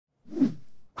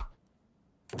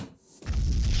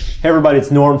Hey everybody, it's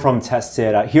Norm from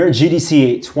Tested here at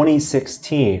GDC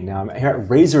 2016. Now I'm here at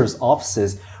Razer's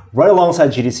offices right alongside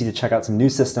GDC to check out some new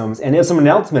systems, and they have some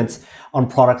announcements on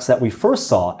products that we first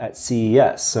saw at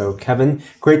CES. So Kevin,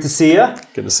 great to see you.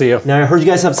 Good to see you. Now I heard you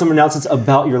guys have some announcements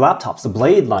about your laptops, the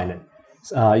Blade line.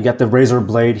 You got the Razer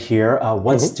Blade here.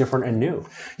 What's different and new?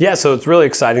 Yeah, so it's really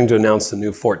exciting to announce the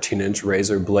new 14-inch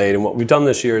Razer Blade. And what we've done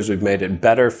this year is we've made it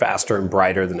better, faster, and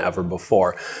brighter than ever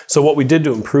before. So what we did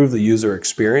to improve the user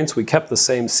experience, we kept the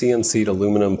same CNC'd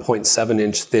aluminum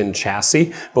 0.7-inch thin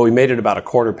chassis, but we made it about a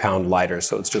quarter pound lighter.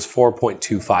 So it's just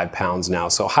 4.25 pounds now.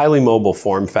 So highly mobile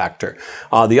form factor.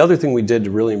 The other thing we did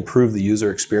to really improve the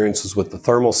user experience was with the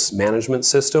thermal management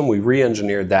system. We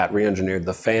re-engineered that, re-engineered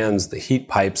the fans, the heat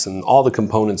pipes, and all the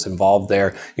components involved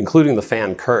there, including the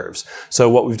fan curves. So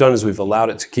what we've done is we've allowed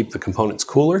it to keep the components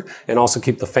cooler and also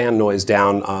keep the fan noise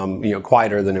down,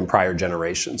 quieter than in prior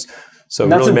generations. So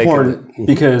and that's really important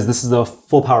because this is a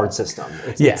full-powered system.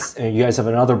 And you guys have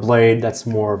another Blade that's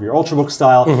more of your Ultrabook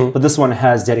style, but this one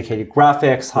has dedicated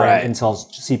graphics, high-end Intel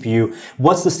CPU.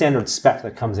 What's the standard spec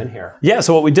that comes in here? Yeah,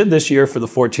 so what we did this year for the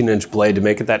 14-inch Blade to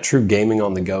make it that true gaming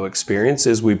on the go experience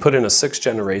is we put in a 6th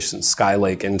generation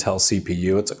Skylake Intel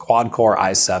CPU. It's a quad-core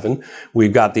i7.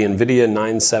 We've got the NVIDIA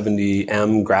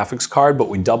 970M graphics card, but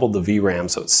we doubled the VRAM,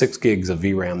 so it's 6 gigs of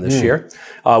VRAM this year.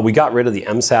 We got rid of the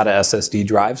mSATA SSD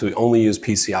drives. We only use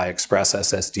PCI Express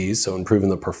SSDs, so improving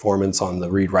the performance on the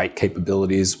read-write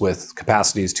capabilities with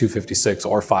capacities 256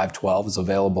 or 512 is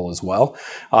available as well.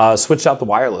 Switched out the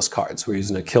wireless cards. We're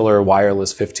using a killer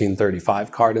wireless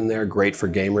 1535 card in there, great for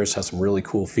gamers, has some really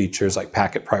cool features like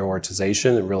packet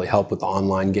prioritization and really help with the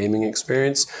online gaming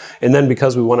experience. And then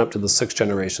because we went up to the 6th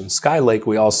generation Skylake,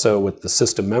 we also, with the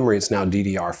system memory, it's now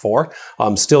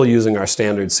DDR4, still using our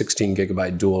standard 16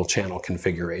 gigabyte dual channel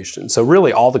configuration. So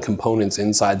really all the components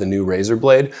inside the new Razer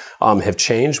Blade have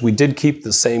changed. We did keep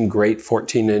the same great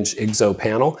 14-inch IGZO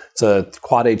panel. It's a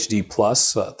Quad HD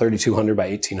Plus, 3200 by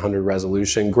 1800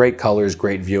 resolution, great colors,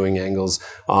 great viewing angles,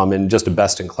 and just a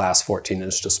best-in-class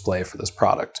 14-inch display for this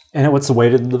product. And what's the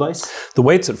weight of the device? The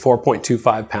weight's at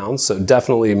 4.25 pounds, so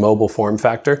definitely mobile form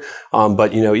factor.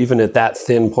 But even at that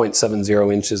thin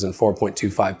 0.70 inches and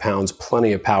 4.25 pounds,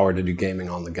 plenty of power to do gaming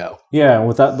on the go. Yeah, and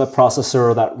with the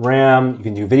processor, that RAM, you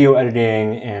can do video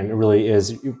editing, and it really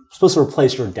is supposed to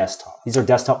replace your desktop. These are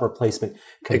desktop replacement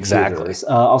computers. Exactly.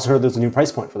 Also heard there's a new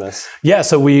price point for this. Yeah,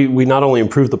 so we not only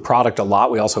improved the product a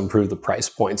lot, we also improved the price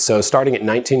point. So starting at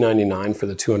 $1999 for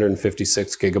the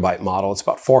 256 gigabyte model, it's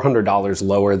about $400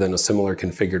 lower than a similar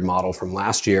configured model from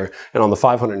last year. And on the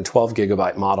 512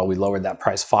 gigabyte model, we lowered that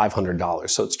price $500.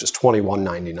 So it's just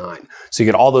 $21.99. So you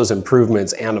get all those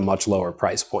improvements and a much lower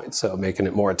price point. So making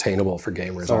it more attainable for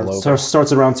gamers all over. So it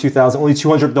starts at around $2,000, only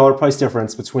 $200 price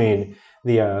difference between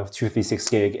the 256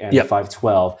 gig and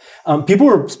 512. People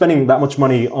are spending that much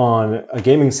money on a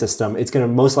gaming system. It's going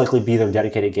to most likely be their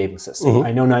dedicated gaming system.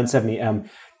 I know 970M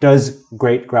does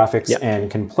great graphics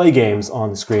and can play games on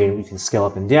the screen. You can scale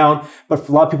up and down. But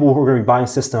for a lot of people who are going to be buying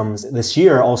systems this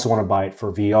year also want to buy it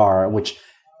for VR, which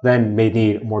then may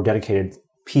need a more dedicated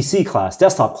PC class,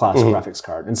 desktop class graphics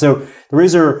card. And so the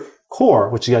Razer Core,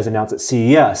 which you guys announced at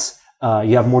CES,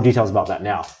 you have more details about that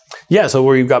now. Yeah, so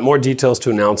we've got more details to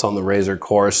announce on the Razer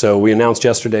Core. So we announced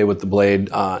yesterday with the Blade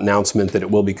announcement that it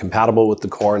will be compatible with the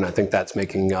Core, and I think that's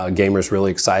making gamers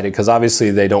really excited because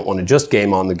obviously they don't want to just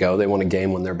game on the go. They want to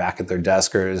game when they're back at their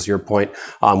desk, or as your point,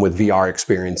 with VR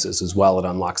experiences as well. It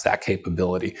unlocks that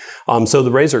capability. So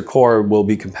the Razer Core will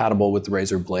be compatible with the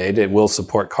Razer Blade. It will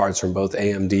support cards from both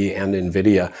AMD and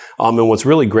NVIDIA. And what's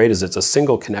really great is it's a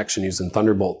single connection using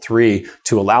Thunderbolt 3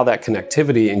 to allow that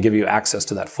connectivity and give you access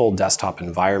to that full desktop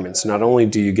environment. So not only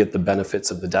do you get the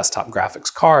benefits of the desktop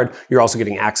graphics card, you're also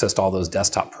getting access to all those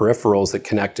desktop peripherals that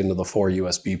connect into the 4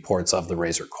 USB ports of the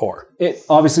Razer Core. It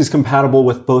obviously is compatible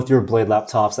with both your Blade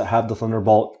laptops that have the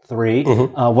Thunderbolt 3.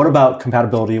 What about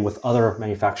compatibility with other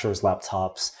manufacturers'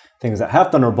 laptops, things that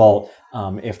have Thunderbolt,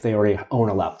 if they already own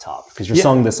a laptop? Because you're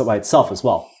selling this by itself as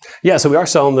well. Yeah, so we are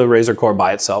selling the Razer Core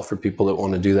by itself for people that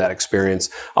want to do that experience.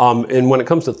 And when it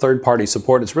comes to third-party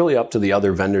support, it's really up to the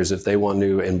other vendors if they want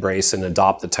to embrace and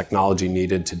adopt the technology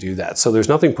needed to do that. So there's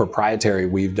nothing proprietary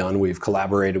we've done. We've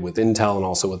collaborated with Intel and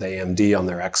also with AMD on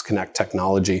their X-Connect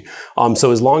technology.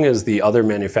 So as long as the other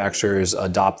manufacturers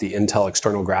adopt the Intel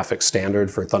external graphics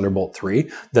standard for Thunderbolt 3,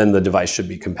 then the device should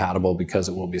be compatible because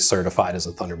it will be certified as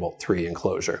a Thunderbolt 3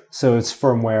 enclosure. So includes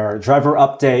firmware driver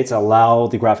updates, allow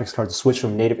the graphics card to switch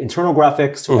from native internal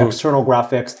graphics to external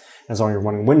graphics. As long as you're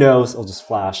running Windows, it'll just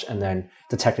flash and then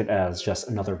detect it as just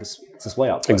another display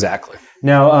output. Exactly.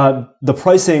 Now, the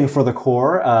pricing for the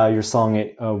Core, you're selling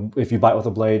it, if you buy it with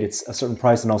a Blade, it's a certain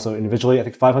price, and also individually, I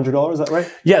think $500, is that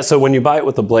right? Yeah, so when you buy it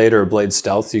with a Blade or a Blade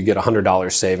Stealth, you get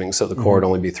 $100 savings, so the Core would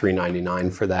only be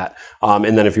 $399 for that.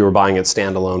 And then if you were buying it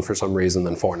standalone for some reason,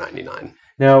 then $499.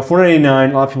 Now,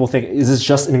 $499, a lot of people think, is this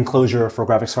just an enclosure for a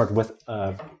graphics card with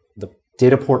the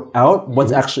data port out?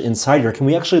 What's actually inside here? Can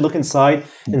we actually look inside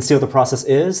and see what the process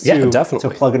is to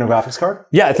plug in a graphics card?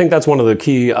 Yeah, I think that's one of the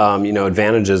key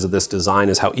advantages of this design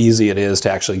is how easy it is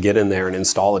to actually get in there and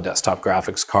install a desktop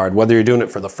graphics card. Whether you're doing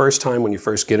it for the first time when you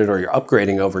first get it or you're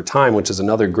upgrading over time, which is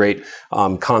another great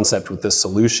concept with this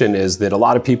solution, is that a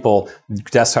lot of people,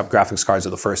 desktop graphics cards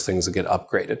are the first things that get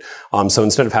upgraded. So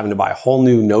instead of having to buy a whole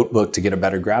new notebook to get a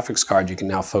better graphics card, you can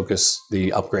now focus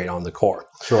the upgrade on the Core.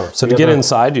 Sure. So to get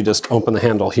inside, you just open the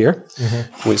handle here.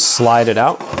 We slide it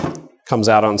out, comes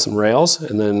out on some rails,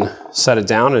 and then set it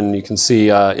down, and you can see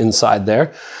inside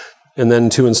there. And then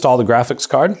to install the graphics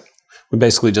card, we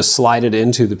basically just slide it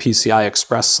into the PCI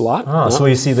Express slot. So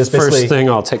you see this basically... First thing,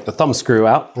 I'll take the thumb screw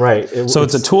out. Right. So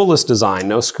it's a toolless design,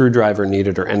 no screwdriver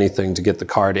needed or anything to get the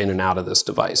card in and out of this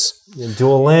device.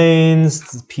 Dual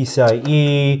lanes,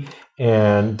 PCIe,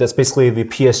 and that's basically the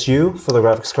PSU for the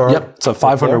graphics card. Yep, it's a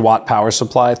 500 watt power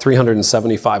supply.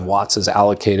 375 watts is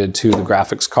allocated to the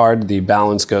graphics card. The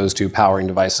balance goes to powering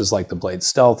devices like the Blade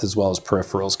Stealth, as well as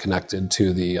peripherals connected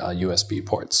to the USB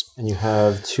ports. And you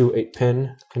have two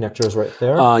 8-pin connectors right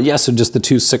there. Yeah, so just the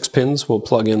two 6-pins will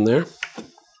plug in there.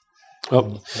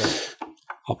 Oh,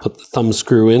 I'll put the thumb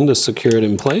screw in to secure it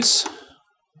in place.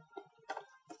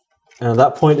 And at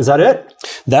that point, is that it?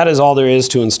 That is all there is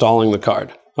to installing the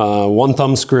card. One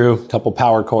thumb screw, a couple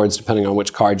power cords, depending on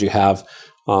which card you have,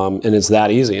 and it's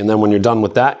that easy. And then when you're done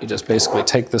with that, you just basically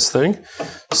take this thing,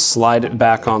 slide it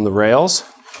back on the rails,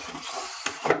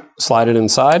 slide it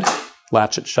inside,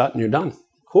 latch it shut, and you're done.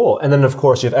 Cool. And then, of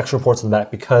course, you have extra ports in the back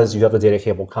because you have the data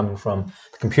cable coming from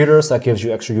the computer, so that gives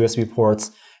you extra USB ports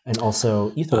and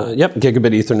also Ethernet. Yep,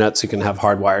 gigabit Ethernet, so you can have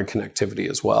hardwired connectivity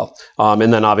as well.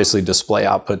 And then obviously display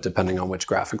output depending on which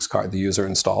graphics card the user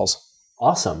installs.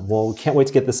 Awesome. Well, we can't wait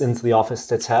to get this into the office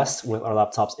to test with our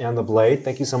laptops and the Blade.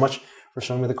 Thank you so much for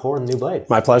showing me the Core and the new Blade.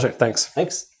 My pleasure. Thanks.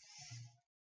 Thanks.